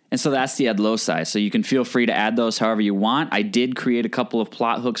plant. And so that's the Adlosi. So you can feel free to add those however you want. I did create a couple of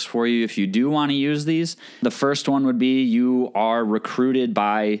plot hooks for you if you do want to use these. The first one would be you are recruited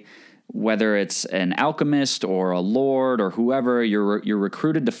by, whether it's an alchemist or a lord or whoever, you're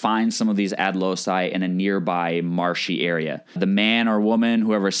recruited to find some of these Adlosi in a nearby marshy area. The man or woman,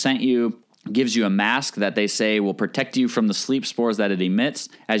 whoever sent you, gives you a mask that they say will protect you from the sleep spores that it emits.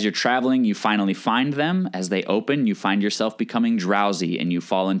 As you're traveling, you finally find them. As they open, you find yourself becoming drowsy and you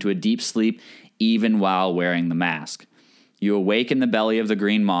fall into a deep sleep even while wearing the mask. You awake in the belly of the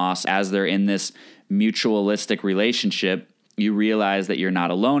green moss as they're in this mutualistic relationship. You realize that you're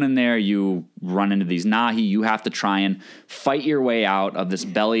not alone in there. You run into these Nahi. You have to try and fight your way out of this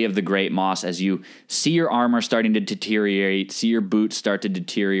belly of the great moss as you see your armor starting to deteriorate, see your boots start to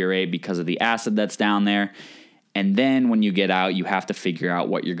deteriorate because of the acid that's down there. And then when you get out, you have to figure out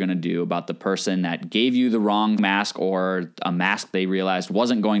what you're going to do about the person that gave you the wrong mask or a mask they realized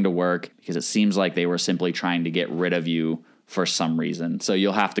wasn't going to work, because it seems like they were simply trying to get rid of you for some reason. So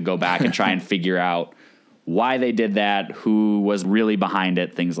you'll have to go back and try and figure out why they did that, who was really behind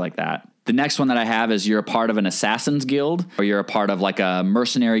it, things like that. The next one that I have is you're a part of an assassin's guild, or you're a part of like a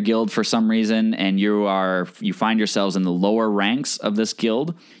mercenary guild for some reason, and you find yourselves in the lower ranks of this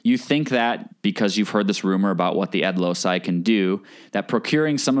guild. You think that because you've heard this rumor about what the Adlosi can do, that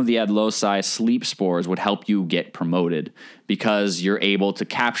procuring some of the Adlosi sleep spores would help you get promoted, because you're able to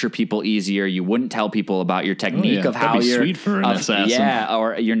capture people easier. You wouldn't tell people about your technique of how you're sweet for an assassin. Yeah,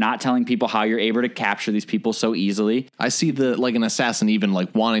 or you're not telling people how you're able to capture these people so easily. I see an assassin even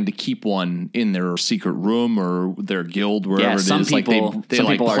like wanting to keep one in their secret room or their guild, wherever it is. People, they some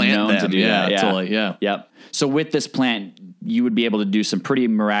like people are plant known them. to do that. Yeah. Totally, yeah. Yep. So with this plant, you would be able to do some pretty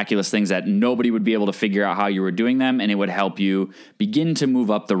miraculous things that nobody would be able to figure out how you were doing them, and it would help you begin to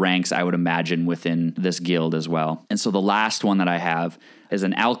move up the ranks, I would imagine, within this guild as well. And so the last one that I have is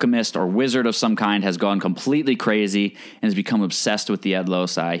an alchemist or wizard of some kind has gone completely crazy and has become obsessed with the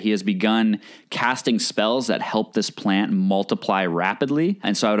Adlosi. He has begun casting spells that help this plant multiply rapidly.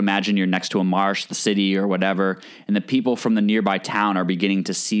 And so I would imagine you're next to a marsh, the city or whatever, and the people from the nearby town are beginning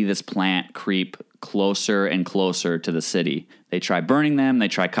to see this plant creep closer and closer to the city. They try burning them, they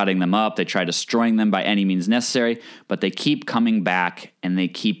try cutting them up, they try destroying them by any means necessary, but they keep coming back and they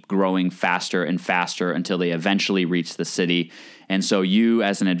keep growing faster and faster until they eventually reach the city. And so you,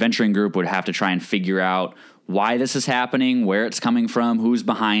 as an adventuring group, would have to try and figure out why this is happening, where it's coming from, who's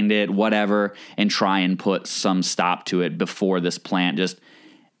behind it, whatever, and try and put some stop to it before this plant just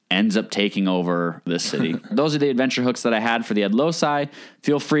ends up taking over this city. Those are the adventure hooks that I had for the Adlosi.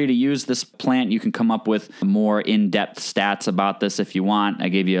 Feel free to use this plant. You can come up with more in-depth stats about this if you want. I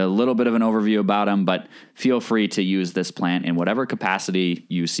gave you a little bit of an overview about them, but feel free to use this plant in whatever capacity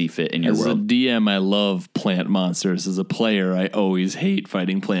you see fit in your world. As a DM, I love plant monsters. As a player, I always hate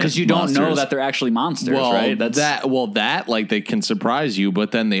fighting plant monsters. Because you don't know that they're actually monsters, right? That they can surprise you,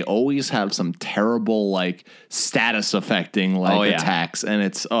 but then they always have some terrible like status affecting attacks, and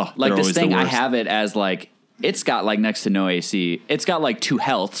it's like this thing. I have it as like, it's got like next to no AC. It's got like 2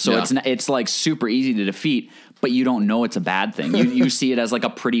 health, so it's like super easy to defeat. But you don't know it's a bad thing. You see it as like a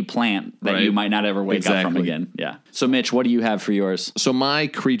pretty plant that you might not ever wake up from again. Yeah. So Mitch, what do you have for yours? So my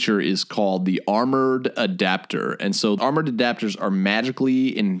creature is called the Armored Adapter. And so Armored Adapters are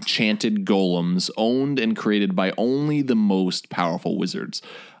magically enchanted golems owned and created by only the most powerful wizards.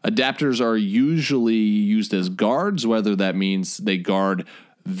 Adapters are usually used as guards, whether that means they guard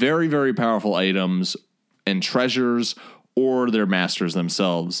very, very powerful items and treasures, or their masters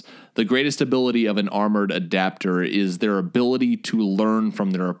themselves. The greatest ability of an armored adapter is their ability to learn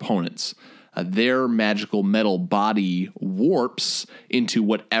from their opponents. Their magical metal body warps into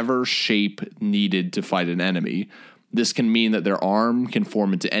whatever shape needed to fight an enemy. This can mean that their arm can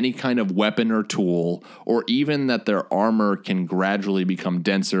form into any kind of weapon or tool, or even that their armor can gradually become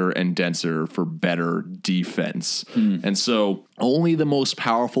denser and denser for better defense. And so only the most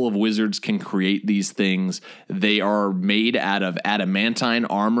powerful of wizards can create these things. They are made out of adamantine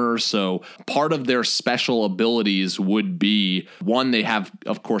armor, so part of their special abilities would be, one, they have,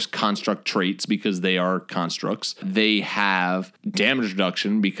 of course, construct traits because they are constructs. They have damage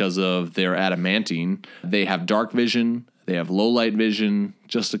reduction because of their adamantine. They have dark vision. They have low light vision,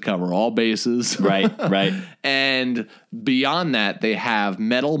 just to cover all bases. Right. And beyond that, they have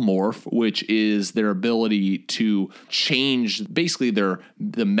metal morph, which is their ability to change. Basically, the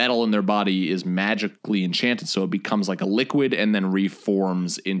metal in their body is magically enchanted, so it becomes like a liquid and then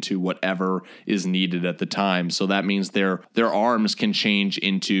reforms into whatever is needed at the time. So that means their arms can change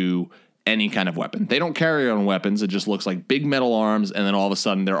into any kind of weapon. They don't carry on weapons. It just looks like big metal arms, and then all of a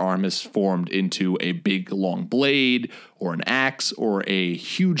sudden their arm is formed into a big long blade or an axe or a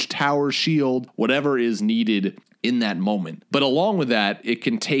huge tower shield, whatever is needed in that moment. But along with that, it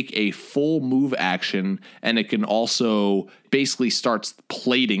can take a full move action, and it can also basically starts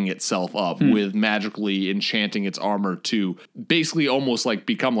plating itself up with magically enchanting its armor to basically almost like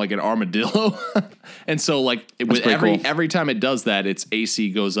become like an armadillo. And so like with every time it does that, its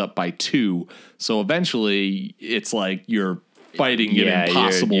AC goes up by 2. So eventually it's like you're fighting an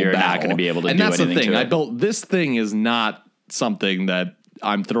impossible you're battle. Not going to be able to and do that's the anything thing. to I it. built this thing is not something that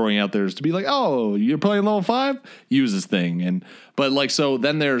I'm throwing out there is to be like, oh, you're playing level 5? Use this thing. But like, so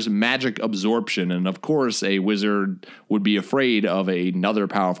then there's magic absorption. And of course, a wizard would be afraid of another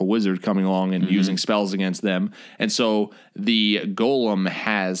powerful wizard coming along and using spells against them. And so the golem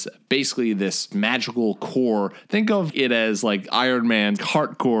has basically this magical core. Think of it as like Iron Man's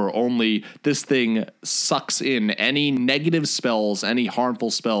heart core, only this thing sucks in any negative spells, any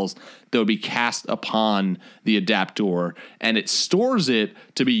harmful spells that would be cast upon the adaptor, and it stores it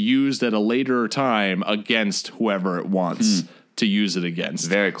to be used at a later time against whoever it wants to use it against.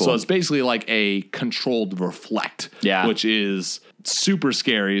 Very cool. So it's basically like a controlled reflect, which is super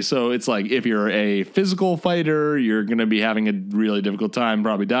scary. So it's like if you're a physical fighter, you're going to be having a really difficult time,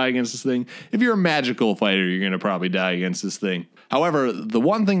 probably die against this thing. If you're a magical fighter, you're going to probably die against this thing. However, the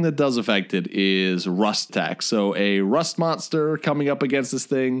one thing that does affect it is rust attack. So a rust monster coming up against this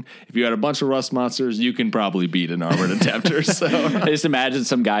thing, if you had a bunch of rust monsters, you can probably beat an armored adapter. So I just imagine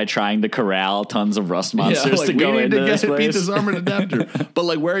some guy trying to corral tons of rust monsters like, to go into this beat place. this armored adapter. But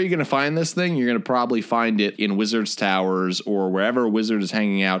like, where are you going to find this thing? You're going to probably find it in wizards' towers or wherever a wizard is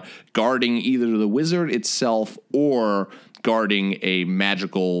hanging out, guarding either the wizard itself or guarding a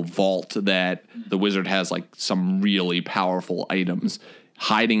magical vault that the wizard has like some really powerful items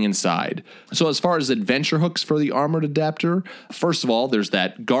hiding inside. So as far as adventure hooks for the armored adapter, first of all, there's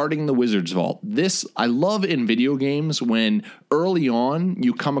that guarding the wizard's vault. This I love in video games when early on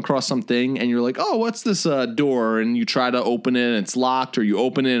you come across something and you're like, oh, what's this door? And you try to open it and it's locked, or you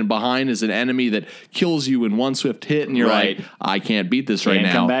open it and behind is an enemy that kills you in one swift hit and you're like, I can't beat this right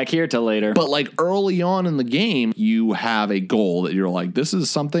now. Come back here till later. But like early on in the game, you have a goal that you're like, this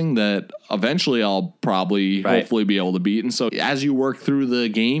is something that eventually I'll probably hopefully be able to beat. And so as you work through the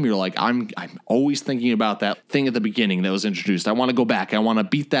game, you're like, I'm always thinking about that thing at the beginning that was introduced. I want to go back. I want to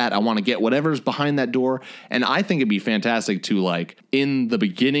beat that. I want to get whatever's behind that door. And I think it'd be fantastic to like in the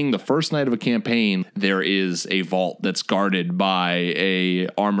beginning, the first night of a campaign, there is a vault that's guarded by a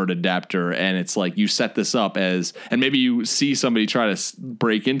armored adapter. And it's like you set this up as, and maybe you see somebody try to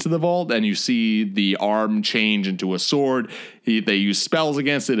break into the vault and you see the arm change into a sword. They use spells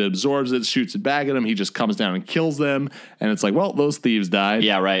against it, absorbs it, shoots it back at him. He just comes down and kills them. And it's like, well, those thieves died.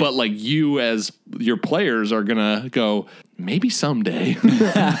 Yeah, right. But like you as your players are going to go, maybe someday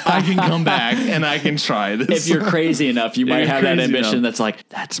I can come back and I can try this. If you're crazy enough, you might have that ambition that's like,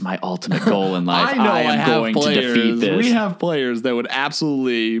 that's my ultimate goal in life. I know I am going to defeat this. We have players that would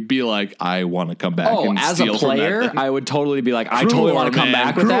absolutely be like, I want to come back and as steal a player, from that thing. I would totally be like, I totally want to come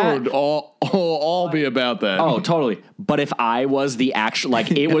back with that. All be about that. Oh, totally. But if I was the actual,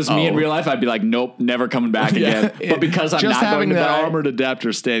 like it was me in real life, I'd be like, nope, never coming back again. But because I'm just not having going to that die, armored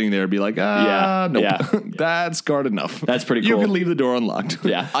adapter standing there, be like, nope, that's guard enough. That's pretty You cool. can leave the door unlocked.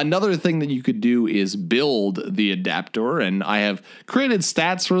 Yeah. Another thing that you could do is build the adapter, and I have created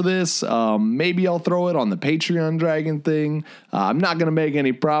stats for this. Maybe I'll throw it on the Patreon Dragon thing. I'm not going to make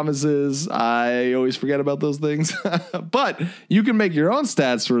any promises. I always forget about those things. But you can make your own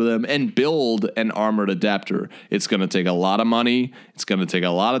stats for them and build an armored adapter. It's going to take a lot of money, it's going to take a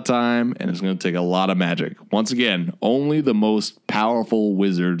lot of time, and it's going to take a lot of magic. Once again, only the most powerful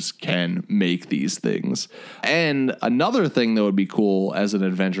wizards can make these things. And another thing that would be cool as an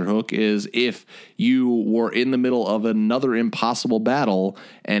adventure hook is if you were in the middle of another impossible battle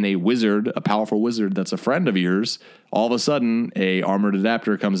and a wizard, a powerful wizard that's a friend of yours, all of a sudden a armored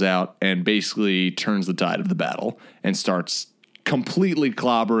adapter comes out and basically turns the tide of the battle and starts completely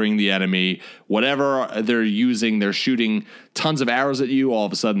clobbering the enemy. Whatever they're using, they're shooting tons of arrows at you. All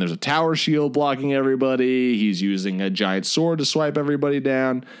of a sudden, there's a tower shield blocking everybody. He's using a giant sword to swipe everybody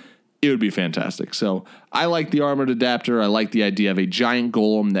down. It would be fantastic. So I like the armored adapter. I like the idea of a giant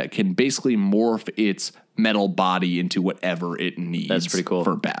golem that can basically morph its metal body into whatever it needs. That's pretty cool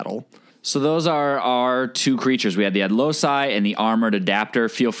for battle. So those are our two creatures. We had the Adlosi and the Armored Adapter.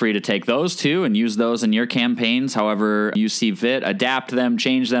 Feel free to take those two and use those in your campaigns however you see fit. Adapt them,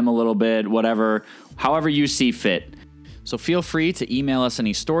 change them a little bit, whatever, however you see fit. So feel free to email us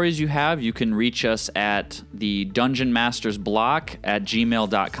any stories you have. You can reach us at the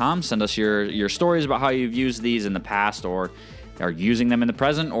dungeonmastersblock@gmail.com. Send us your stories about how you've used these in the past or are using them in the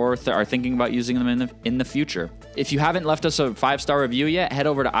present or are thinking about using them in the future. If you haven't left us a 5-star review yet, head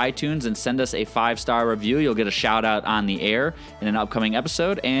over to iTunes and send us a 5-star review. You'll get a shout out on the air in an upcoming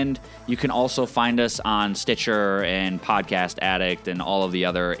episode. And you can also find us on Stitcher and Podcast Addict and all of the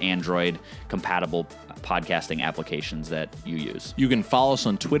other Android compatible podcasting applications that you use. You can follow us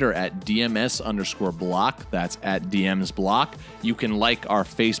on Twitter at DMS_block. That's at DMsBlock. You can like our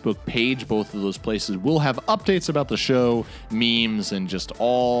Facebook page. Both of those places will have updates about the show, memes, and just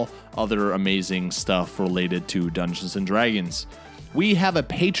all other amazing stuff related to Dungeons & Dragons. We have a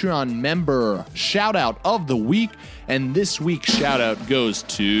Patreon member shout out of the week, and this week's shout out goes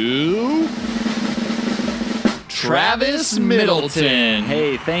to Travis Middleton.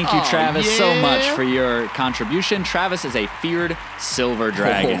 Hey, thank you, Travis, so much for your contribution. Travis is a feared silver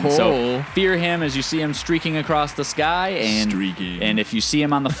dragon. So fear him as you see him streaking across the sky. And if you see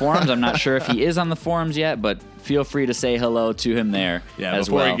him on the forums, I'm not sure if he is on the forums yet, but feel free to say hello to him there as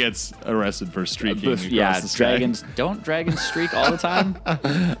before well. He gets arrested for streaking across the sky. Dragons, don't dragons streak all the time?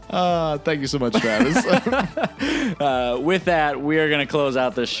 Thank you so much, Travis. With that, we are going to close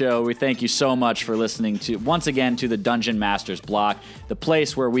out this show. We thank you so much for listening to, once again, to the Dungeon Masters Block, the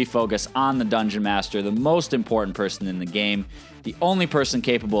place where we focus on the Dungeon Master, the most important person in the game, the only person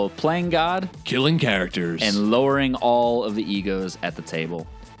capable of playing God, killing characters, and lowering all of the egos at the table.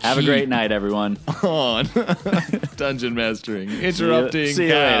 Have a great night, everyone. On Dungeon Mastering. Interrupting See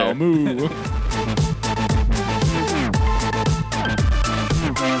you cow. later. Moo.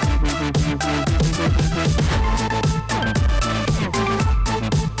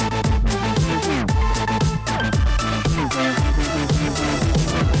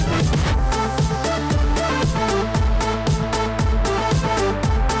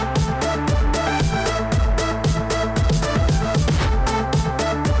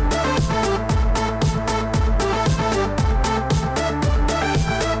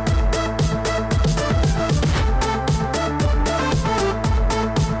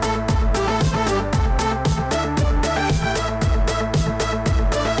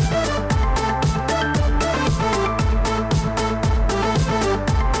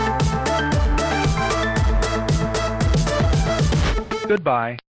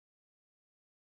 Goodbye.